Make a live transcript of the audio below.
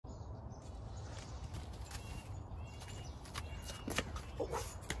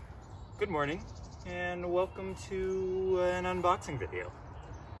Good morning, and welcome to an unboxing video.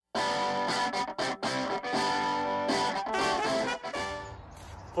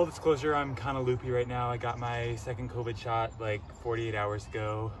 Full disclosure, I'm kind of loopy right now. I got my second COVID shot like 48 hours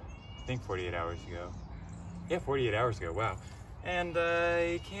ago. I think 48 hours ago. Yeah, 48 hours ago, wow. And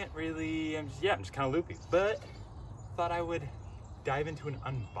I can't really, I'm just kind of loopy. But thought I would dive into an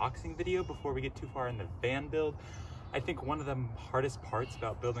unboxing video before we get too far in the van build. I think one of the hardest parts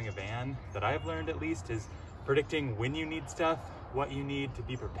about building a van, that I've learned at least, is predicting when you need stuff, what you need to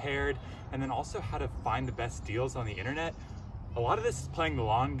be prepared, and then also how to find the best deals on the internet. A lot of this is playing the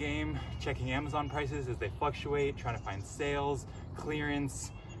long game, checking Amazon prices as they fluctuate, trying to find sales,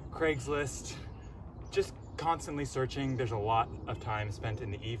 clearance, Craigslist, just constantly searching. There's a lot of time spent in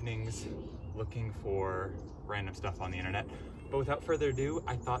the evenings looking for random stuff on the internet. But without further ado,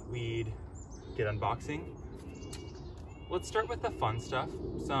 I thought we'd get unboxing. Let's start with the fun stuff,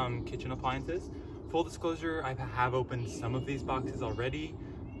 some kitchen appliances. Full disclosure, I have opened some of these boxes already.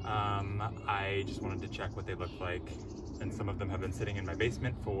 I just wanted to check what they look like, and some of them have been sitting in my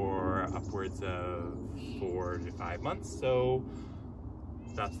basement for upwards of 4 to 5 months, so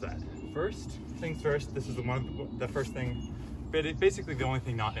that's that. First things first, this is the first thing, but basically the only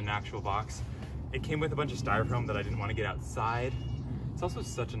thing not in an actual box. It came with a bunch of styrofoam that I didn't want to get outside. It's also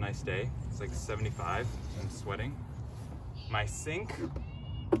such a nice day. It's like 75, I'm sweating. My sink,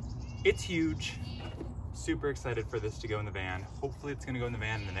 it's huge. Super excited for this to go in the van. Hopefully it's gonna go in the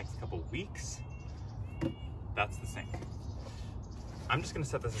van in the next couple weeks. That's the sink. I'm just gonna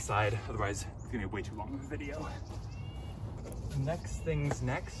set this aside, otherwise it's gonna be way too long of a video. Next things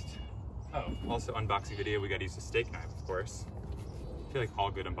next. Oh, also unboxing video, we gotta use a steak knife, of course. I feel like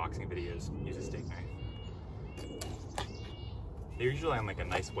all good unboxing videos use a steak knife. They're usually on like a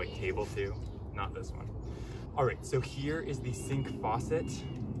nice white table too, not this one. All right, so here is the sink faucet.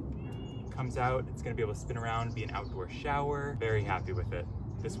 Comes out, it's gonna be able to spin around, be an outdoor shower. Very happy with it.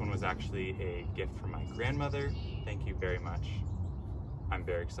 This one was actually a gift from my grandmother. Thank you very much. I'm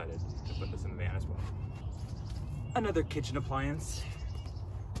very excited to put this in the van as well. Another kitchen appliance,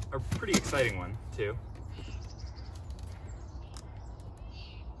 a pretty exciting one too.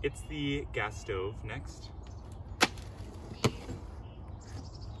 It's the gas stove next.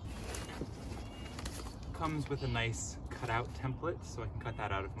 Comes with a nice cutout template, so I can cut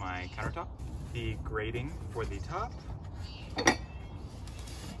that out of my countertop. The grating for the top.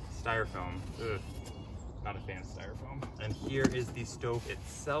 Styrofoam, ugh, not a fan of styrofoam. And here is the stove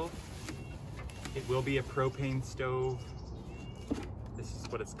itself. It will be a propane stove. This is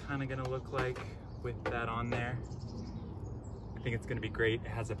what it's kind of gonna look like with that on there. I think it's gonna be great. It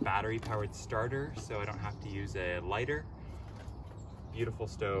has a battery powered starter, so I don't have to use a lighter. Beautiful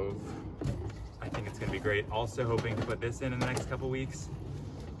stove. I think it's gonna be great. Also hoping to put this in the next couple weeks.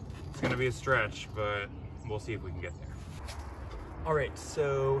 It's gonna be a stretch, but we'll see if we can get there. All right,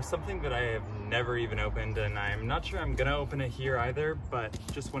 so something that I have never even opened, and I'm not sure I'm gonna open it here either, but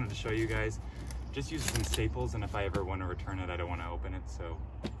just wanted to show you guys. Just use some staples, and if I ever wanna return it, I don't wanna open it, so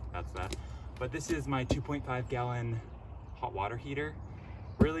that's that. But this is my 2.5 gallon hot water heater.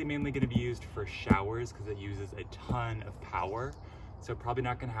 Really mainly gonna be used for showers because it uses a ton of power. So probably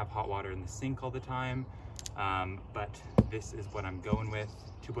not gonna have hot water in the sink all the time, but this is what I'm going with.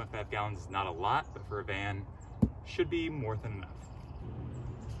 2.5 gallons is not a lot, but for a van, should be more than enough.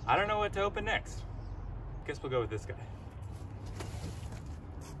 I don't know what to open next. Guess we'll go with this guy.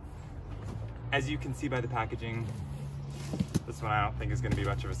 As you can see by the packaging, this one I don't think is gonna be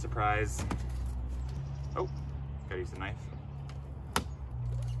much of a surprise. Oh, gotta use a knife.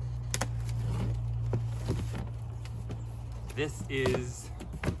 This is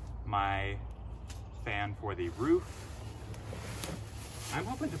my fan for the roof. I'm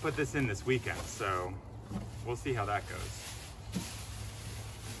hoping to put this in this weekend, so we'll see how that goes.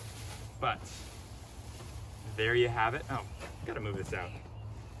 But there you have it. Oh, gotta move this out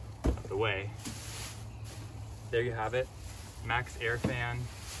of the way. There you have it, max air fan.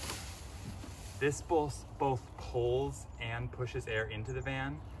 This both pulls and pushes air into the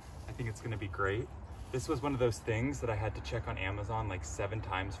van. I think it's gonna be great. This was one of those things that I had to check on Amazon like 7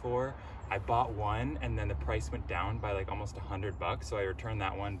 times for. I bought one and then the price went down by like almost $100, so I returned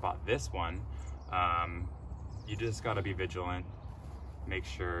that one, bought this one. You just gotta be vigilant. Make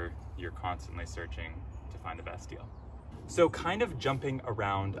sure you're constantly searching to find the best deal. So kind of jumping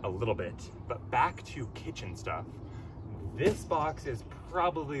around a little bit, but back to kitchen stuff. This box is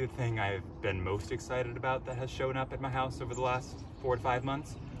probably the thing I've been most excited about that has shown up at my house over the last 4 to 5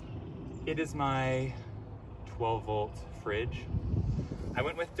 months. It is my 12-volt fridge. I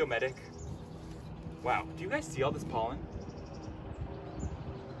went with Dometic. Wow, do you guys see all this pollen?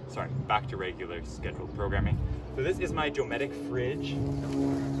 sorry, back to regular scheduled programming. So this is my Dometic fridge.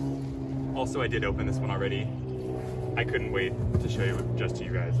 Also, I did open this one already. I couldn't wait to show you just to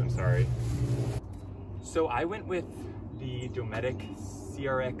you guys, I'm sorry. So I went with the Dometic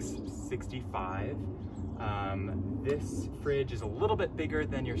CRX 65. This fridge is a little bit bigger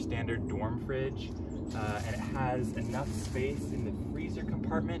than your standard dorm fridge, and it has enough space in the freezer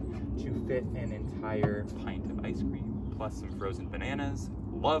compartment to fit an entire pint of ice cream, plus some frozen bananas.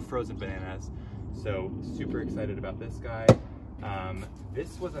 Love frozen bananas, so super excited about this guy.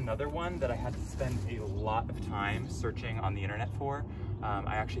 This was another one that I had to spend a lot of time searching on the internet for.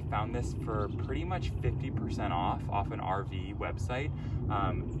 I actually found this for pretty much 50% off an RV website.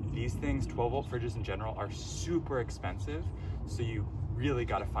 These things, 12-volt fridges in general, are super expensive, so you really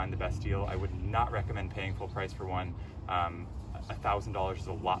got to find the best deal. I would not recommend paying full price for one. $1,000 is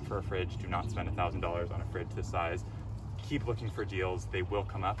a lot for a fridge. Do not spend $1,000 on a fridge this size. Keep looking for deals, they will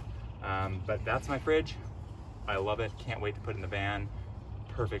come up. But that's my fridge. I love it, can't wait to put it in the van.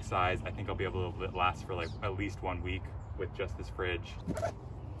 Perfect size. I think I'll be able to last for like at least 1 week with just this fridge.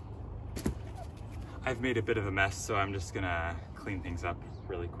 I've made a bit of a mess, so I'm just gonna clean things up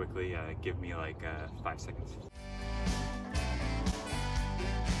really quickly. Give me like 5 seconds.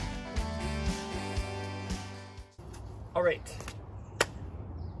 All right,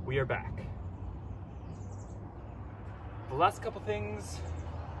 we are back. The last couple things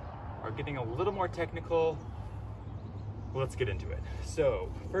are getting a little more technical. Let's get into it. So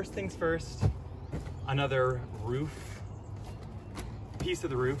first things first, another piece of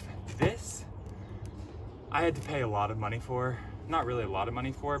the roof. This, I had to pay a lot of money for. Not really a lot of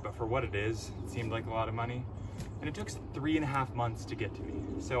money for, but for what it is, it seemed like a lot of money. And it took 3.5 months to get to me.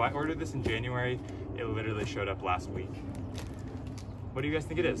 So I ordered this in January. It literally showed up last week. What do you guys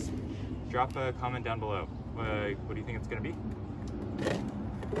think it is? Drop a comment down below. What do you think it's gonna be?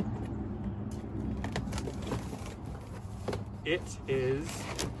 It is,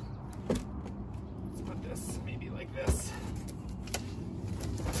 let's put this maybe like this.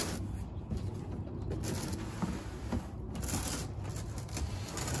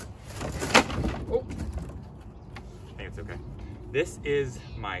 Oh, I think it's okay. This is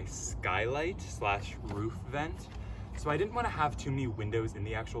my skylight / roof vent. So I didn't want to have too many windows in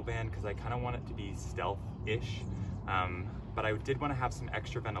the actual van because I kind of want it to be stealth-ish. But I did want to have some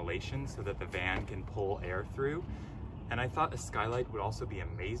extra ventilation so that the van can pull air through. And I thought a skylight would also be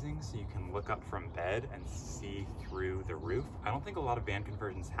amazing so you can look up from bed and see through the roof. I don't think a lot of van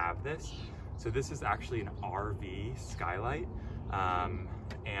conversions have this. So this is actually an RV skylight.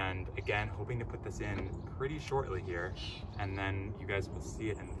 And again, hoping to put this in pretty shortly here, and then you guys will see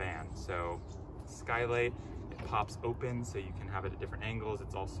it in the van. So skylight, it pops open so you can have it at different angles.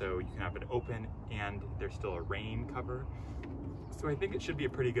 It's also, you can have it open and there's still a rain cover. So I think it should be a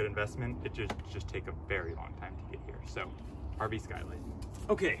pretty good investment. It just take a very long time to get here. So RV skylight.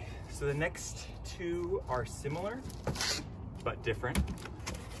 Okay, so the next two are similar, but different.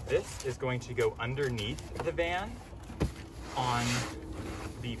 This is going to go underneath the van on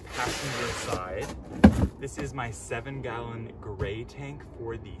the passenger side. This is my 7-gallon gray tank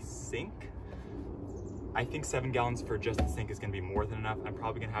for the sink. I think 7 gallons for just the sink is gonna be more than enough. I'm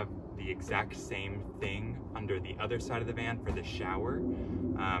probably gonna have the exact same thing under the other side of the van for the shower.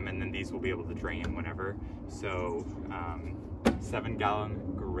 And then these will be able to drain whenever. So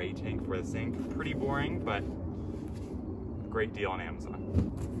 7-gallon gray tank for the sink. Pretty boring, but great deal on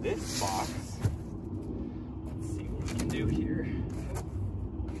Amazon. This box, let's see what we can do here.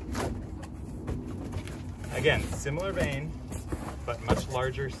 Again, similar vein, but much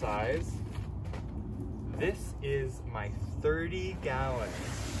larger size. This is my 30-gallon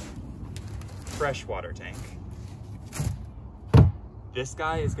freshwater tank. This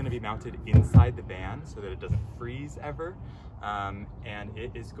guy is going to be mounted inside the van so that it doesn't freeze ever. And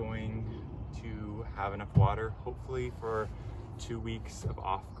it is going to have enough water, hopefully for 2 weeks of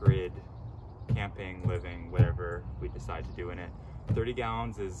off-grid camping, living, whatever we decide to do in it. 30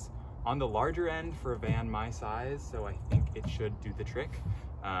 gallons is on the larger end for a van my size, so I think it should do the trick.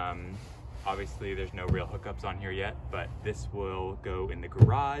 Obviously there's no real hookups on here yet, but this will go in the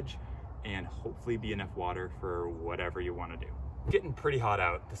garage and hopefully be enough water for whatever you want to do. Getting pretty hot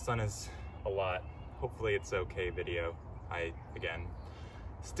out. The sun is a lot. Hopefully it's okay video. I, again,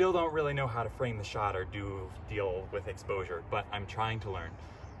 still don't really know how to frame the shot or deal with exposure, but I'm trying to learn.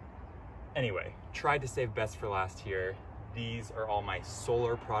 Anyway, tried to save best for last here. These are all my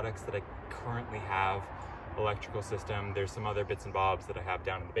solar products that I currently have. Electrical system. There's some other bits and bobs that I have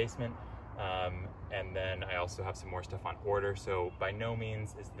down in the basement. And then I also have some more stuff on order. So by no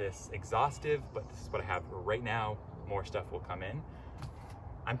means is this exhaustive, but this is what I have right now. More stuff will come in.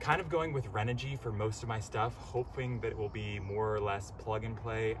 I'm kind of going with Renogy for most of my stuff, hoping that it will be more or less plug and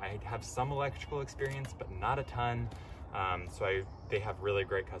play. I have some electrical experience, but not a ton. They have really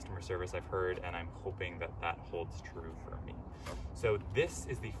great customer service, I've heard, and I'm hoping that that holds true for me. So this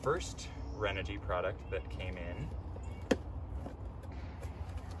is the first Renogy product that came in.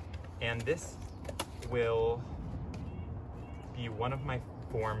 And this will be one of my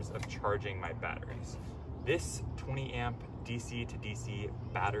forms of charging my batteries. This 20 amp DC to DC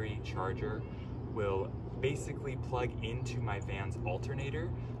battery charger will basically plug into my van's alternator,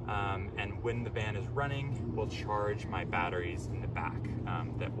 and when the van is running, will charge my batteries in the back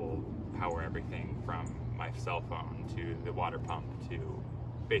that will power everything from my cell phone to the water pump to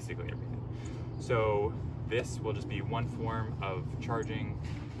basically everything. So this will just be one form of charging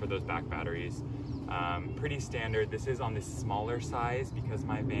for those back batteries. Pretty standard. This is on the smaller size because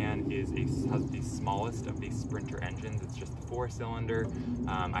my van has the smallest of these Sprinter engines. It's just the 4-cylinder.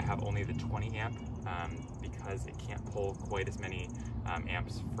 I have only the 20 amp because it can't pull quite as many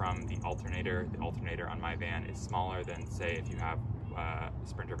amps from the alternator. The alternator on my van is smaller than, say, if you have a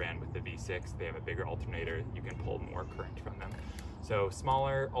Sprinter van with the V6. They have a bigger alternator. You can pull more current from them. So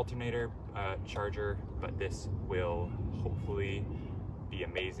smaller alternator charger, but this will hopefully be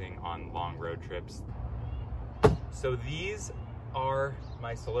amazing on long road trips. So these are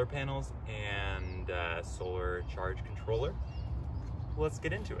my solar panels and solar charge controller. Let's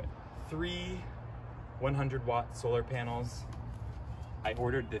get into it. 3 100-watt solar panels. I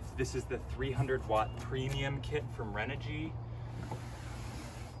ordered this. This is the 300-watt premium kit from Renogy.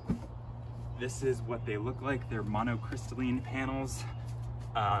 This is what they look like. They're monocrystalline panels.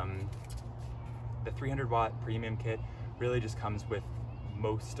 The 300-watt premium kit really just comes with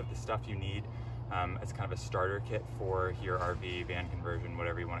most of the stuff you need as kind of a starter kit for your RV, van conversion,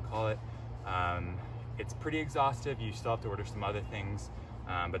 whatever you want to call it. It's pretty exhaustive. You still have to order some other things,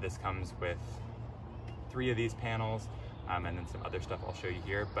 but this comes with 3 of these panels and then some other stuff I'll show you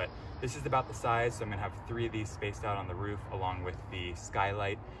here. But this is about the size, so I'm gonna have 3 of these spaced out on the roof along with the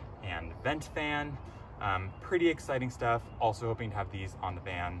skylight and vent fan. Pretty exciting stuff. Also hoping to have these on the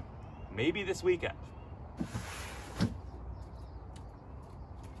van maybe this weekend.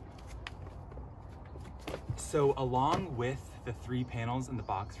 So along with the 3 panels in the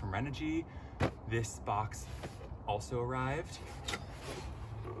box from Renogy, this box also arrived.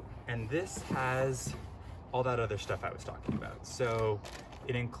 And this has all that other stuff I was talking about. So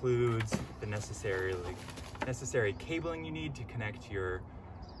it includes the necessary cabling you need to connect your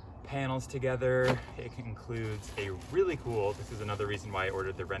panels together. It includes a really cool, this is another reason why I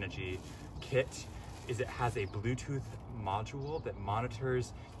ordered the Renogy kit, is it has a Bluetooth module that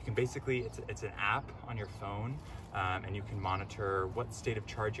monitors, you can basically, it's an app on your phone, and you can monitor what state of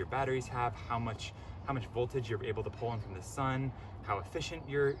charge your batteries have, how much voltage you're able to pull in from the sun, how efficient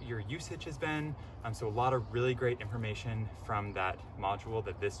your usage has been. So a lot of really great information from that module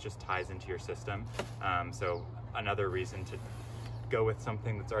that this just ties into your system. So another reason to go with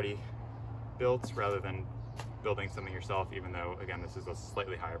something that's already built rather than building something yourself, even though, again, this is a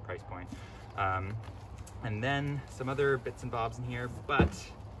slightly higher price point. And then some other bits and bobs in here, but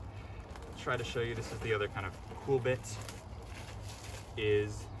I'll try to show you, this is the other kind of cool bit,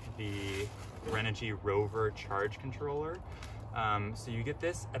 is the Renogy Rover charge controller. So you get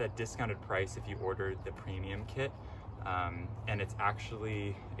this at a discounted price if you order the premium kit. And it's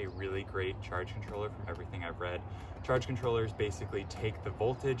actually a really great charge controller from everything I've read. Charge controllers basically take the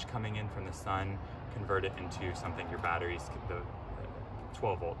voltage coming in from the sun, convert it into something your batteries, the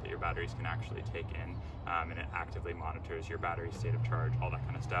 12 volt that your batteries can actually take in, and it actively monitors your battery state of charge, all that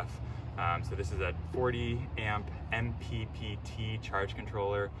kind of stuff. So this is a 40 amp MPPT charge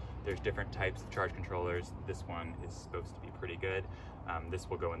controller. There's different types of charge controllers. This one is supposed to be pretty good. This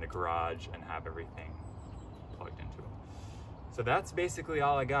will go in the garage and have everything plugged into it. So that's basically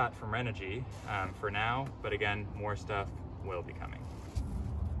all I got from Renogy for now, but again, more stuff will be coming.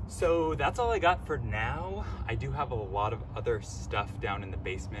 So that's all I got for now. I do have a lot of other stuff down in the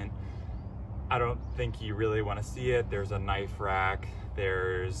basement. I don't think you really want to see it. There's a knife rack,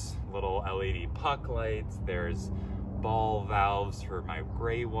 there's little LED puck lights, there's ball valves for my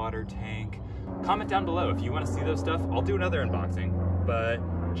gray water tank. Comment down below if you want to see those stuff. I'll do another unboxing, but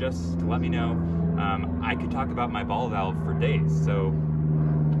just let me know. I could talk about my ball valve for days, so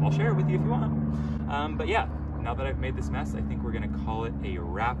I'll share it with you if you want. But yeah, now that I've made this mess, I think we're gonna call it a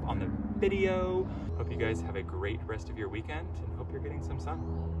wrap on the video. Hope you guys have a great rest of your weekend and hope you're getting some sun.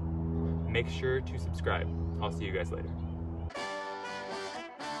 Make sure to subscribe. I'll see you guys later.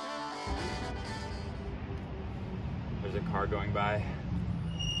 There's a car going by.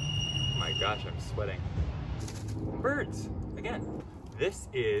 Oh my gosh, I'm sweating. Birds, again. this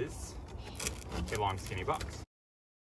is a long skinny box.